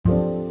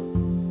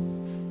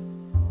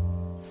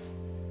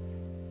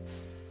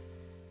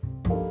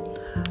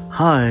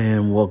Hi,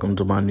 and welcome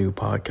to my new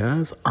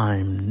podcast.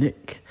 I'm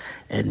Nick,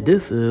 and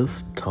this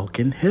is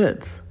Talking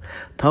Heads.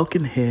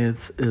 Talking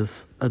Heads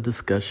is a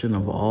discussion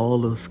of all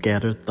the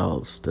scattered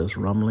thoughts that's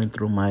rumbling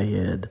through my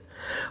head,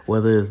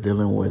 whether it's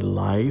dealing with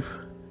life,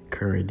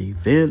 current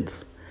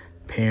events,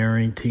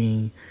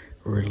 parenting,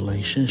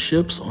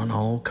 relationships on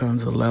all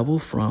kinds of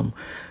levels, from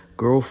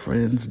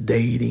girlfriends,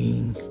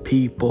 dating,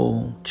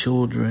 people,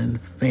 children,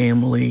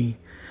 family,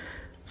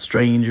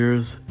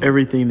 strangers,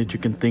 everything that you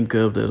can think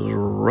of that is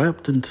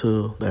wrapped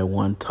into that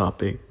one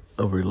topic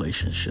of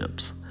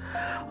relationships.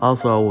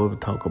 Also, I will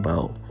talk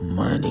about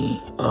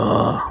money.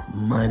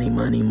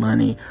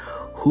 Money.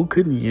 Who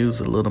couldn't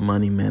use a little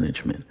money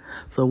management?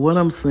 So what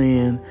I'm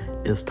saying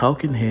is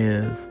Talking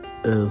Heads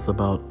is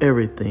about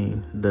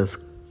everything that's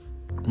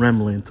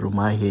rambling through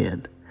my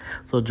head.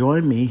 So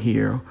join me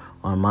here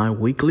on my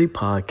weekly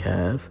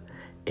podcast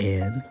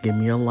and give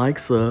me a like,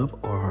 sub,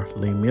 or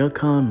leave me a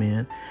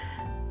comment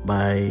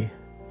by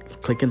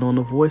clicking on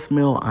the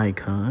voicemail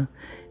icon,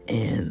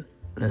 and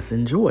let's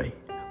enjoy.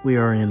 We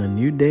are in a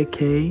new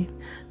decade.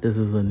 This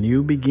is a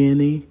new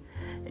beginning,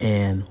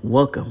 and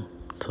welcome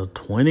to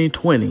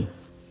 2020.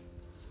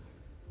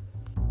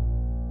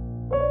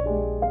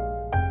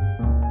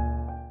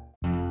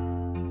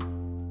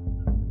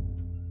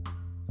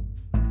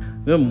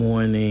 Good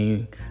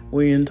morning.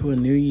 We're into a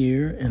new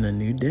year and a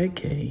new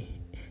decade.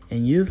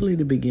 And usually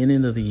the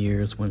beginning of the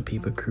year is when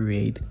people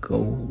create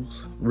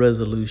goals,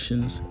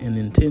 resolutions, and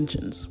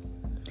intentions.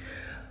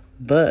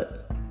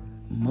 But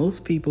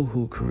most people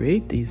who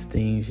create these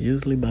things,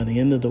 usually by the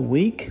end of the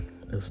week,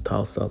 is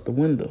tossed out the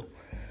window.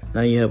 Now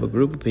you have a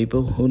group of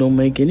people who don't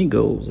make any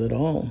goals at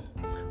all,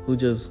 who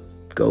just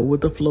go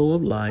with the flow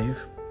of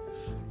life,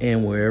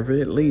 and wherever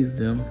it leads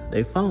them,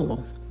 they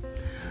follow.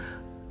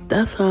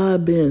 That's how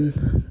I've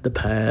been the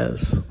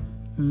past,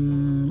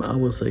 I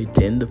would say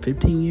 10 to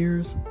 15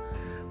 years.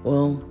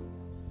 Well,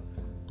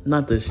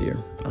 not this year.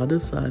 I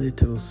decided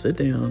to sit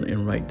down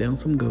and write down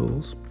some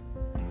goals,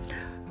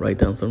 write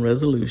down some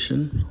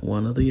resolution,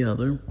 one or the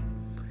other,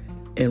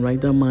 and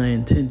write down my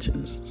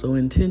intentions. So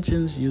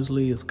intentions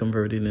usually is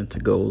converted into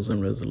goals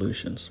and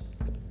resolutions.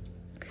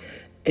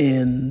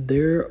 And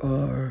there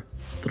are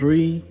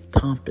 3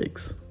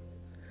 topics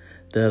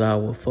that I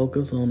will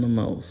focus on the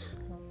most.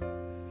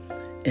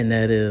 And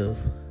that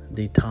is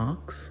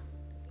detox,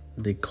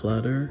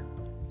 declutter,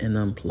 and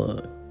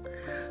unplug.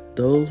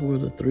 Those were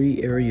the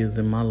 3 areas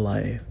in my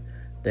life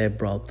that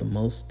brought the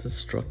most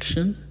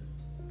destruction,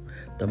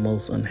 the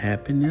most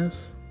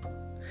unhappiness,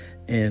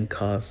 and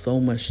caused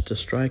so much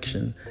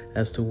distraction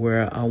as to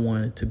where I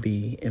wanted to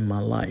be in my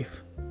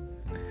life.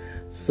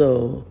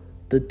 So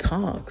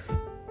detox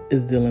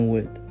is dealing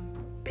with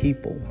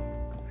people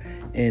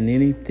and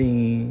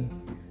anything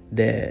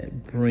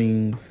that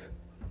brings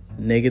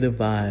negative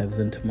vibes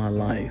into my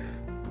life.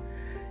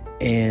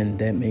 And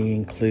that may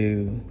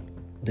include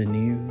the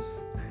news.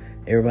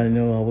 Everybody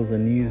know I was a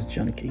news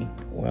junkie.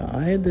 Well,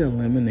 I had to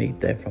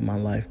eliminate that from my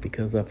life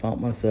because I found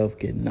myself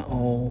getting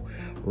all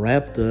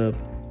wrapped up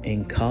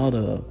and caught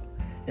up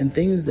in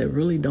things that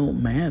really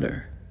don't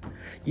matter.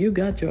 You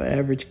got your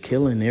average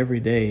killing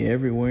every day,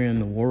 everywhere in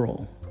the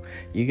world.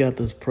 You got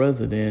this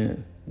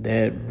president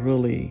that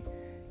really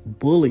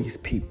bullies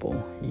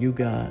people. You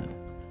got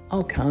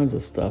all kinds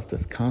of stuff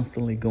that's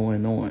constantly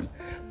going on.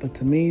 But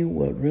to me,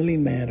 what really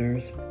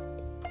matters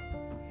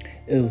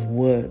is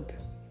what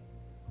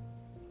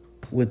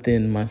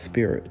within my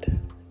spirit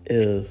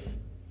is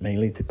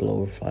mainly to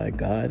glorify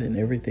God in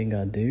everything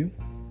I do.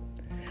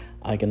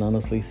 I can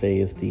honestly say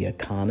it's the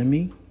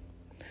economy,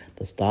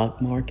 the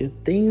stock market,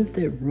 things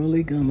that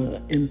really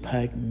gonna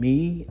impact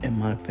me and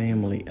my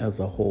family as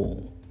a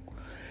whole.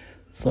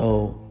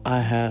 So I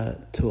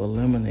had to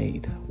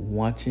eliminate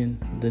watching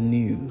the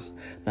news.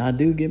 Now I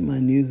do get my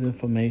news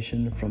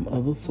information from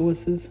other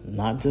sources,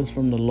 not just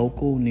from the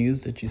local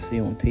news that you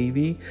see on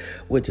TV,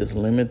 which is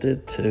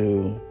limited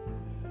to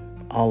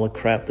all the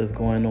crap that's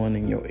going on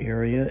in your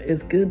area.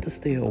 It's good to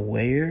stay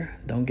aware.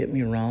 Don't get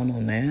me wrong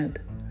on that.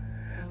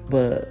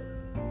 But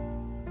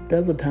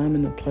there's a time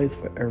and a place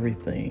for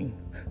everything.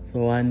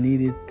 So I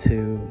needed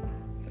to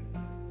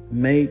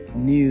make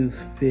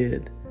news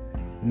fit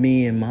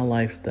me and my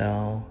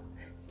lifestyle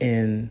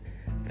and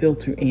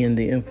filter in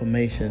the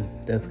information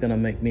that's going to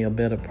make me a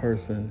better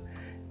person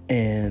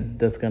and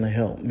that's going to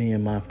help me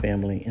and my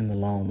family in the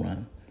long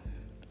run.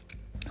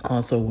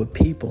 Also with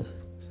people,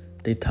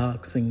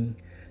 detoxing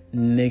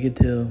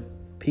negative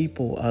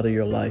people out of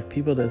your life,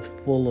 people that's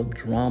full of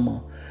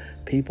drama,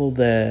 people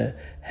that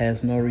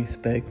has no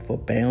respect for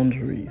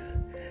boundaries,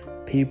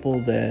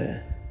 people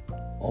that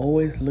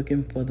always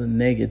looking for the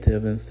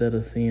negative instead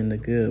of seeing the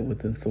good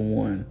within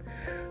someone.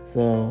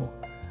 So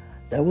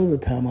that was a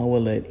time I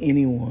would let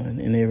anyone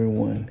and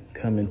everyone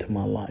come into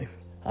my life.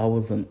 I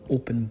was an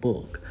open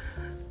book.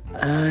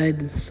 I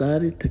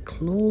decided to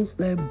close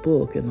that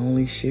book and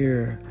only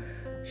share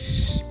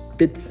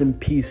bits and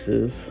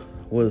pieces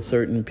with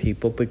certain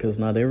people, because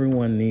not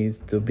everyone needs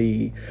to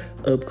be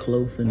up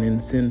close and in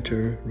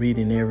center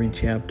reading every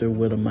chapter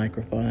with a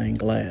magnifying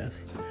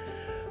glass.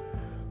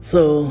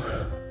 So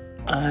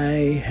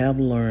I have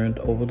learned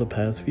over the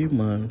past few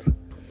months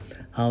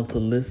how to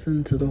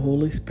listen to the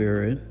Holy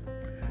Spirit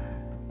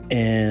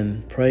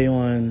and pray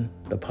on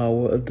the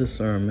power of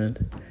discernment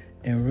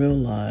and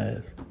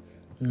realize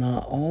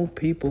not all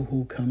people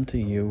who come to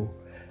you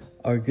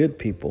are good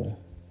people.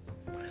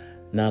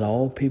 Not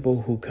all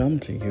people who come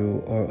to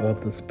you are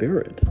of the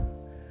Spirit.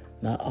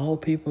 Not all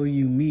people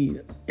you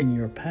meet in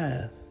your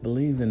path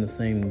believe in the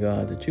same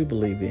God that you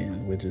believe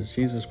in, which is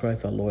Jesus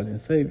Christ, our Lord and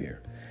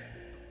Savior.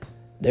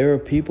 There are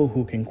people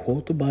who can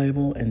quote the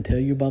Bible and tell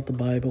you about the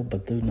Bible,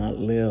 but do not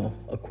live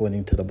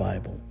according to the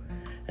Bible.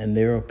 And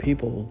there are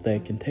people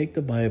that can take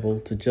the Bible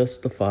to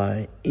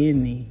justify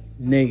any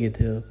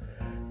negative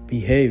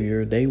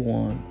behavior they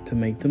want to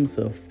make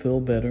themselves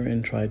feel better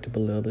and try to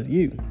belittle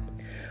you.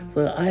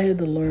 So I had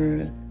to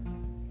learn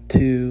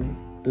to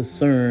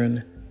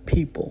discern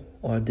people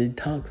or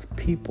detox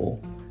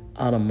people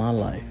out of my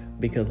life,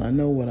 because I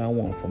know what I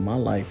want for my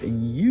life,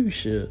 and you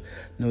should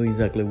know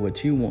exactly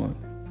what you want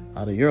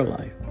out of your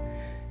life.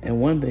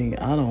 And one thing,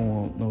 I don't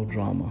want no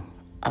drama.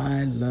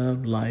 I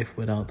love life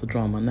without the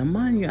drama. Now,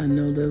 mind you, I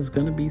know there's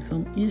going to be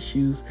some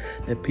issues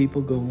that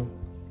people go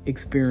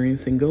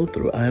experience and go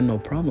through. I have no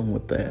problem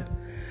with that.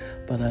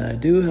 But I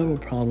do have a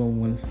problem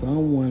when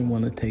someone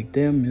want to take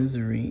their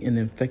misery and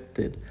inflict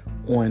it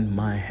on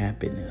my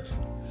happiness.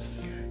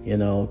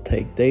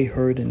 Take their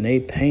hurt and their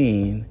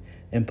pain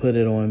and put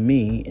it on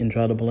me and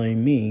try to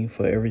blame me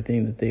for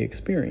everything that they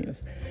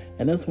experience.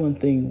 And that's one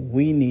thing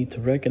we need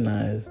to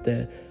recognize,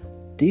 that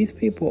these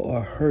people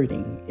are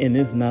hurting and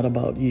it's not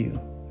about you.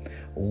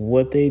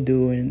 What they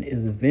doing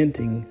is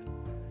venting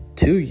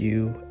to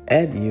you,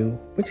 at you,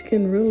 which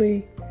can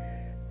really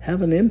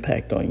have an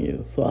impact on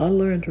you. So I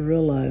learned to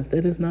realize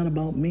that it's not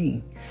about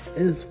me.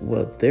 It's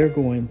what they're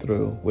going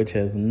through, which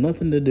has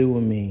nothing to do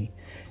with me.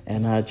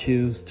 And I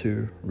choose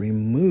to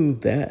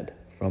remove that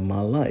from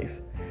my life,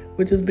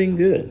 which has been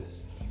good.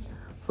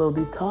 So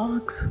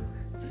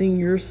detoxing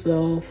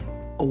yourself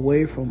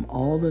away from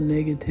all the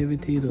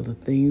negativity to the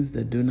things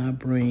that do not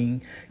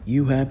bring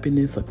you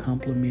happiness or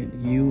compliment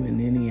you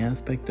in any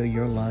aspect of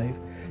your life.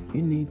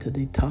 You need to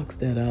detox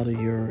that out of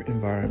your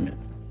environment.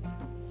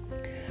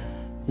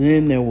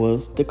 Then there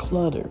was the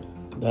clutter.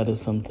 That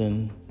is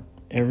something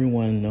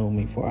everyone know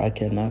me for. I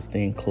cannot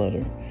stand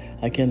clutter.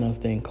 I cannot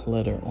stand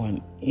clutter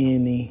on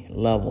any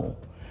level.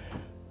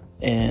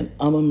 And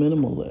I'm a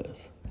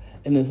minimalist.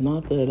 And it's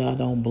not that I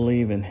don't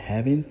believe in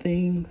having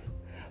things,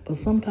 but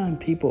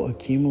sometimes people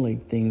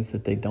accumulate things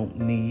that they don't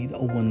need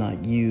or will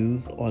not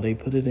use, or they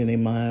put it in their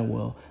mind,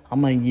 well, I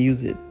might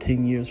use it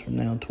 10 years from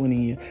now, 20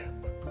 years.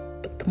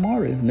 But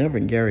tomorrow is never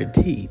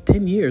guaranteed.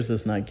 10 years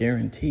is not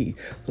guaranteed.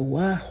 So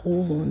why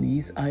hold on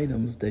these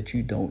items that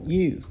you don't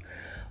use?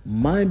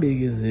 My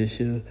biggest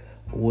issue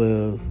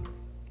was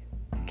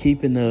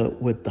keeping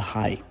up with the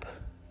hype.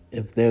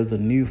 If there's a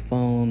new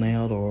phone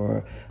out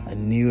or a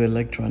new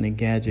electronic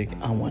gadget,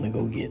 I want to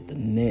go get the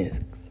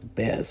next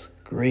best,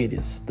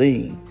 greatest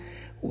thing,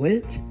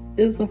 which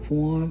is a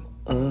form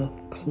of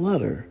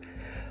clutter,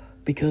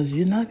 because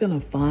you're not going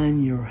to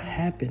find your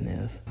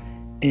happiness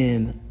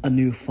in a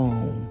new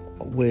phone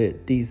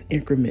with these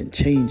increment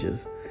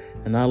changes.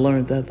 And I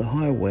learned that the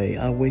hard way.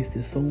 I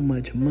wasted so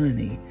much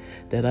money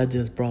that I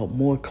just brought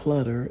more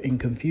clutter and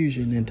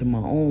confusion into my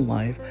own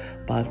life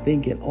by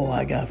thinking, oh,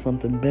 I got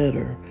something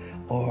better,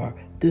 or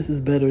this is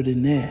better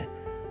than that.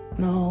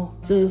 No,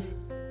 just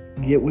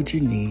get what you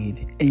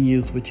need and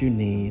use what you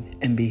need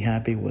and be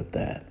happy with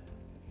that.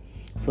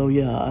 So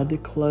yeah, I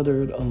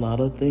decluttered a lot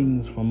of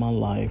things from my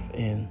life,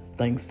 and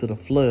thanks to the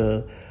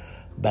flood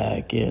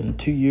back in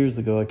 2 years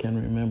ago, I can't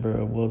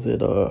remember, was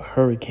it a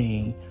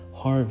Hurricane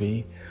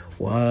Harvey,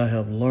 where I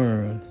have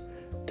learned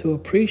to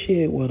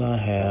appreciate what I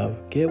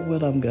have, get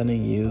what I'm going to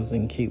use,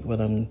 and keep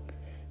what I'm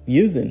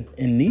using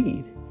and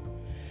need.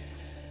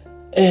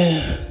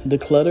 And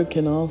declutter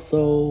can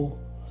also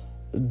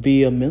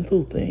be a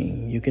mental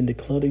thing. You can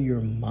declutter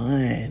your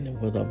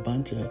mind with a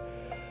bunch of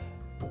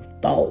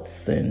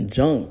thoughts and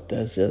junk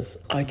that's just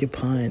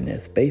occupying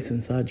that space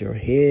inside your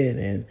head,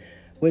 and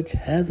which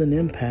has an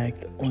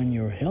impact on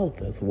your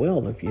health as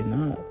well if you're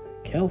not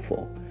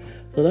careful.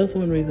 So that's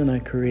one reason I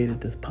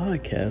created this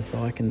podcast,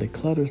 so I can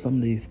declutter some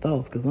of these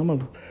thoughts, because I'm a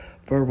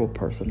verbal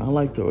person. I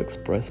like to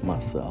express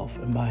myself.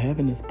 And by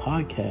having this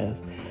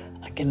podcast,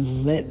 I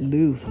can let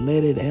loose,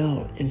 let it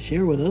out, and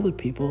share with other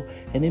people,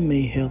 and it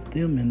may help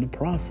them in the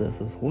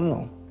process as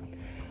well.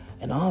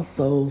 And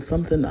also,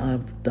 something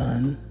I've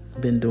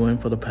been doing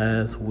for the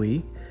past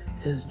week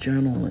is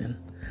journaling.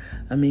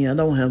 I mean, I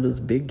don't have this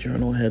big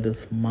journal. I had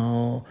this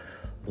small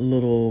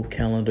little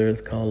calendar.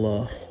 It's called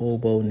a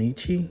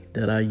Hobonichi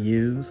that I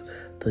use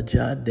to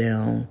jot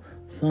down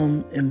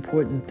some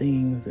important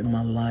things in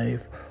my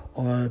life,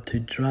 or to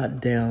jot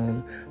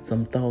down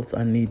some thoughts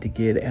I need to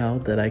get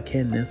out that I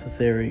can't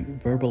necessarily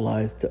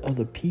verbalize to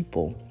other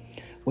people,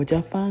 which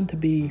I find to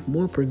be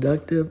more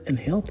productive and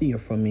healthier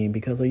for me,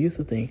 because I used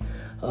to think,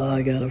 oh,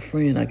 I got a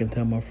friend, I can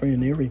tell my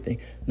friend everything.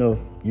 No,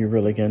 you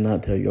really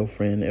cannot tell your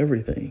friend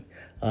everything.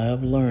 I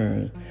have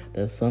learned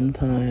that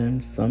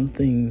sometimes some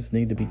things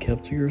need to be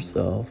kept to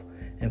yourself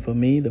And for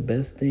me, the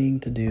best thing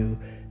to do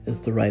is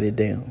to write it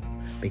down,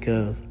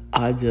 because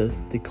I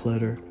just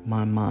decluttered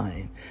my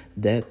mind.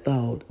 That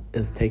thought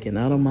is taken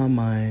out of my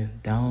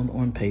mind, down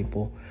on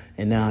paper,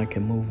 and now I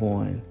can move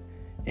on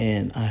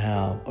and I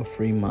have a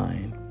free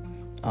mind.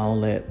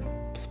 All that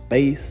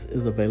space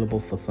is available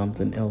for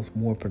something else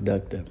more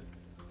productive.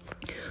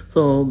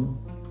 So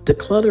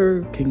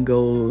declutter can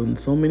go in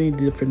so many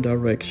different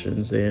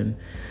directions, and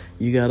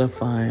you got to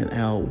find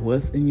out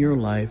what's in your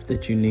life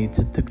that you need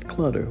to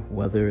declutter,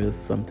 whether it's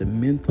something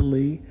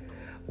mentally,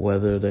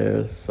 whether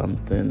there's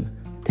something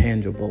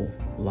tangible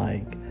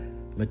like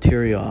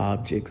material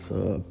objects,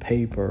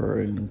 paper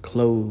and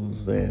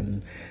clothes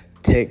and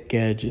tech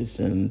gadgets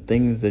and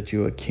things that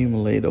you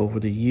accumulate over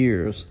the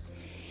years.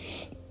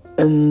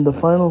 And the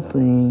final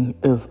thing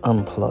is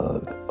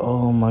unplug.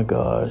 Oh my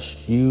gosh,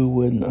 you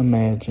wouldn't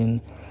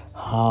imagine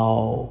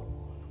how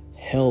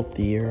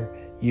healthier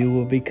you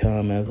will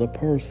become as a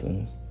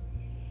person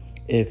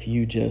if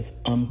you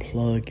just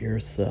unplug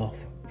yourself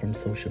from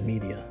social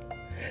media.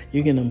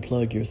 You can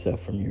unplug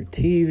yourself from your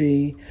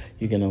TV.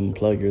 You can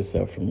unplug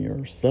yourself from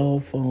your cell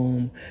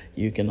phone.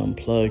 You can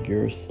unplug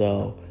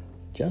yourself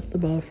just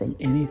about from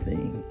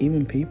anything,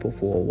 even people,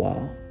 for a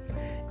while.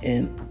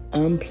 And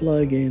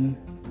unplugging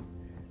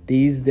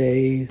these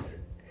days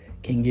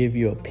can give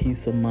you a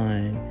peace of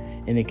mind,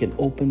 and it can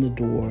open the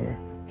door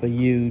for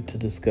you to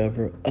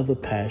discover other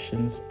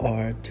passions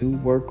or to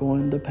work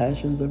on the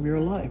passions of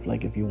your life.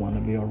 Like if you want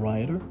to be a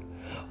writer,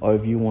 or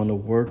if you want to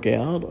work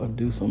out or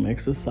do some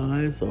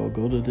exercise or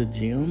go to the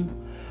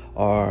gym,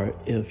 or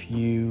if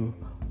you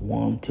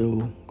want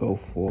to go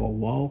for a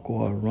walk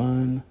or a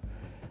run,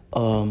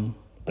 or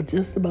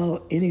just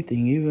about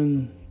anything,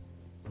 even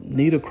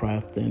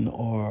needlecrafting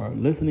or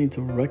listening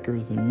to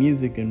records and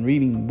music and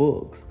reading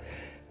books.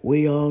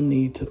 We all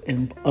need to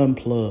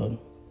unplug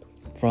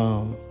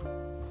from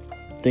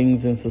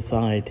things in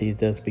society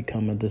that's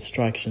become a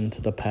distraction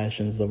to the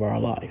passions of our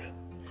life.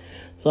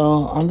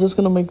 So I'm just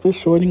going to make this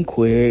short and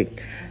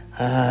quick.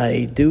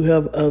 I do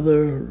have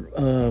other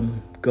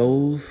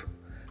goals,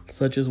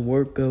 such as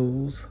work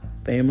goals,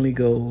 family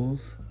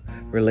goals,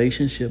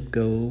 relationship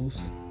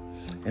goals,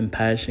 and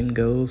passion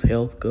goals,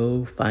 health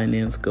goals,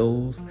 finance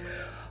goals,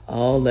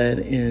 all that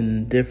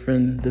in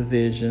different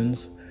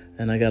divisions.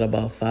 And I got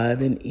about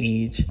 5 in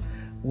each,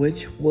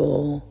 which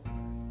will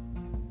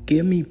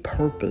give me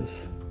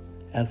purpose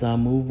as I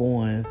move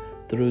on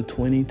through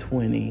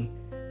 2020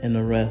 and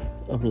the rest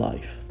of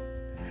life.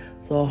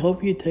 So I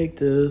hope you take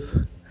this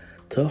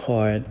to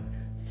heart.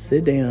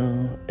 Sit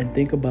down and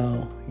think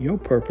about your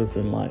purpose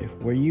in life,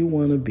 where you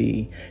want to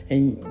be,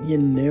 and you're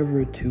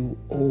never too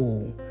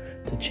old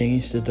to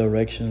change the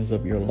directions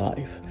of your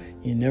life.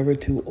 You're never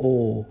too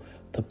old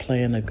to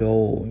plan a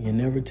goal. You're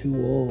never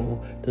too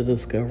old to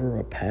discover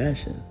a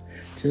passion.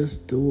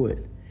 Just do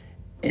it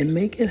and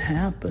make it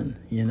happen.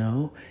 You're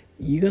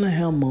going to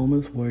have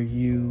moments where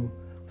you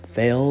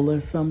fail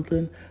at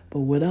something, but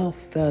without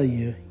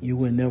failure, you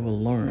will never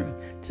learn.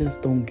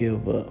 Just don't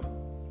give up.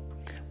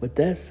 With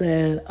that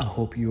said, I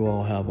hope you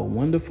all have a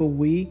wonderful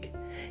week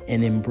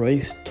and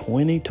embrace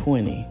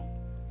 2020.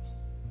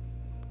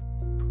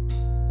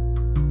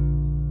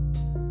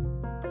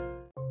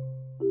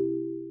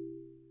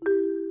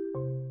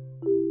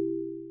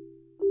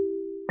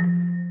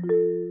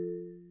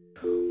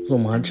 So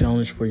my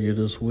challenge for you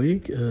this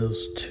week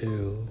is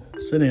to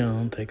sit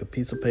down, take a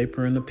piece of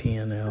paper and a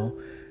pen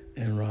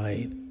and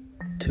write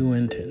 2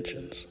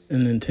 intentions.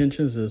 And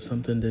intentions is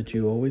something that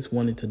you always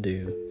wanted to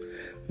do.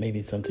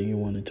 Maybe something you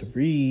wanted to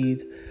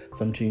read,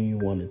 something you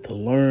wanted to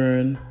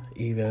learn,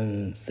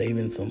 even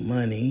saving some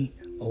money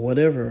or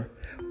whatever.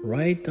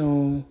 Write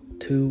down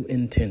 2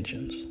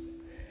 intentions.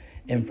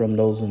 And from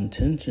those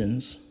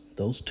intentions,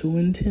 those 2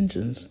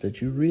 intentions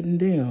that you've written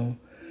down,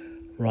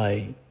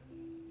 write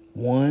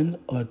 1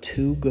 or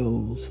 2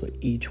 goals for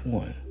each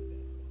one.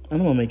 I'm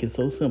going to make it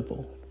so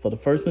simple. For the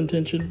first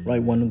intention,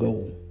 write 1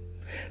 goal.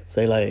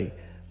 Say like,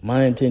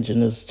 my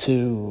intention is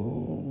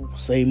to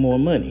save more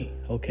money.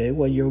 Okay,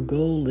 well, your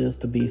goal is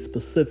to be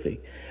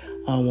specific.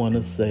 I want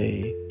to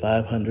save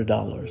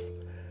 $500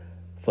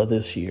 for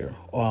this year,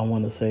 or I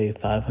want to save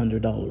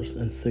 $500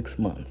 in 6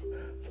 months.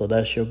 So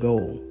that's your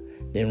goal.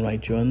 Then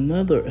write you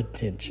another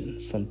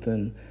intention,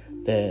 something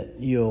that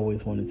you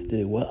always wanted to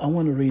do. Well, I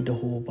want to read the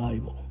whole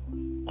Bible.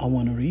 I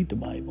want to read the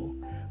Bible.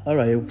 All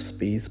right,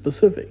 be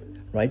specific.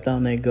 Write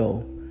down that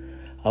goal.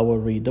 I will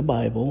read the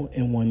Bible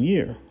in 1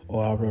 year,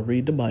 or I will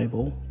read the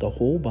Bible, the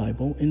whole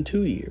Bible, in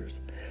 2 years.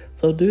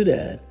 So do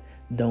that.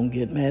 Don't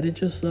get mad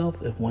at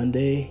yourself if one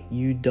day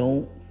you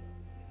don't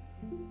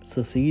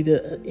succeed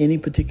at any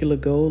particular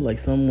goal. Like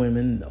some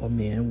women or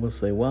men will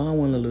say, well, I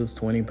want to lose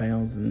 20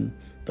 pounds in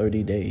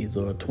 30 days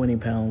or 20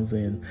 pounds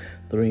in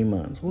 3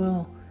 months.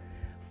 Well,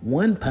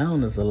 1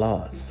 pound is a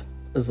loss.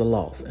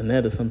 And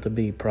that is something to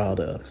be proud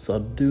of. So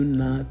do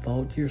not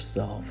fault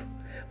yourself,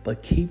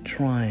 but keep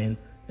trying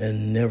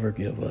and never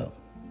give up.